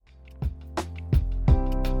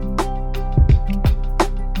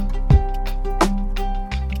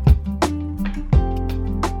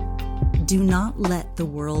Do not let the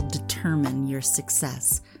world determine your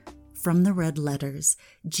success. From the red letters,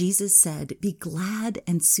 Jesus said, "Be glad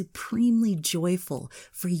and supremely joyful,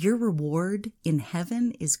 for your reward in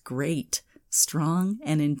heaven is great, strong,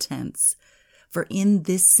 and intense. For in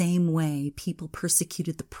this same way people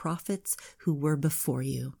persecuted the prophets who were before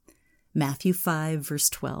you." Matthew 5, verse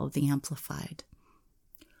 12, the Amplified.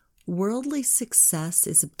 Worldly success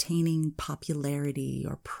is obtaining popularity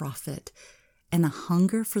or profit, and a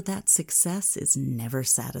hunger for that success is never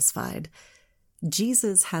satisfied.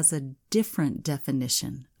 Jesus has a different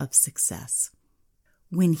definition of success.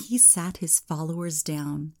 When he sat his followers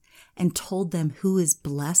down and told them who is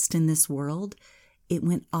blessed in this world, it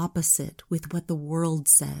went opposite with what the world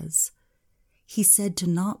says. He said to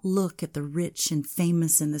not look at the rich and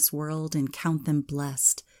famous in this world and count them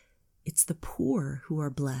blessed. It's the poor who are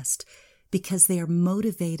blessed because they are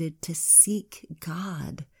motivated to seek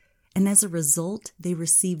God. And as a result, they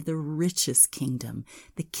receive the richest kingdom,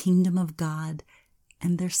 the kingdom of God,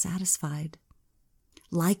 and they're satisfied.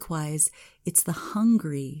 Likewise, it's the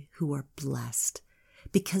hungry who are blessed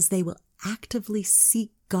because they will actively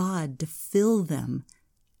seek God to fill them,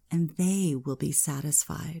 and they will be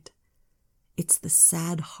satisfied. It's the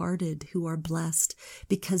sad-hearted who are blessed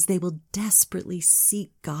because they will desperately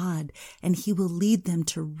seek God, and he will lead them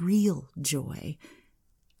to real joy,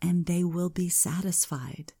 and they will be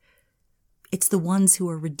satisfied. It's the ones who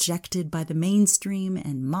are rejected by the mainstream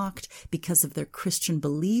and mocked because of their Christian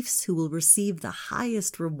beliefs who will receive the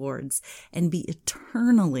highest rewards and be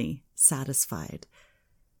eternally satisfied.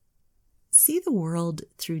 See the world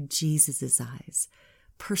through Jesus' eyes.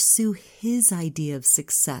 Pursue his idea of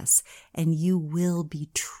success, and you will be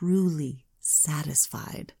truly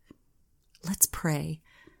satisfied. Let's pray.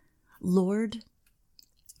 Lord,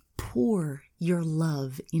 pour your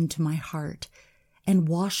love into my heart and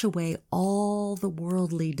wash away all the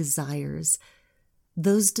worldly desires.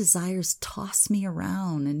 Those desires toss me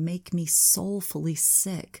around and make me soulfully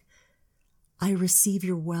sick. I receive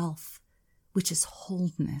your wealth, which is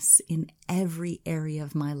wholeness in every area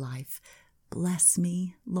of my life. Bless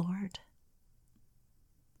me, Lord.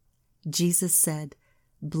 Jesus said,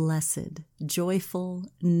 "Blessed, joyful,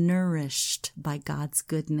 nourished by God's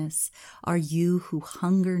goodness are you who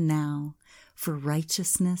hunger now for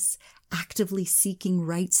righteousness, actively seeking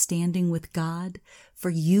right standing with God, for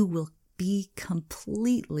you will be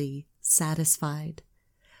completely satisfied.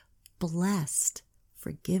 Blessed,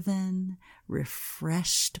 forgiven,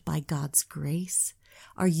 refreshed by God's grace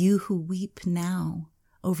are you who weep now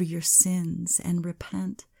over your sins and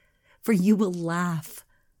repent, for you will laugh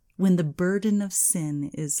when the burden of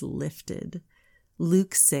sin is lifted."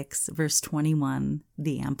 Luke 6, verse 21,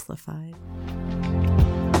 the Amplified.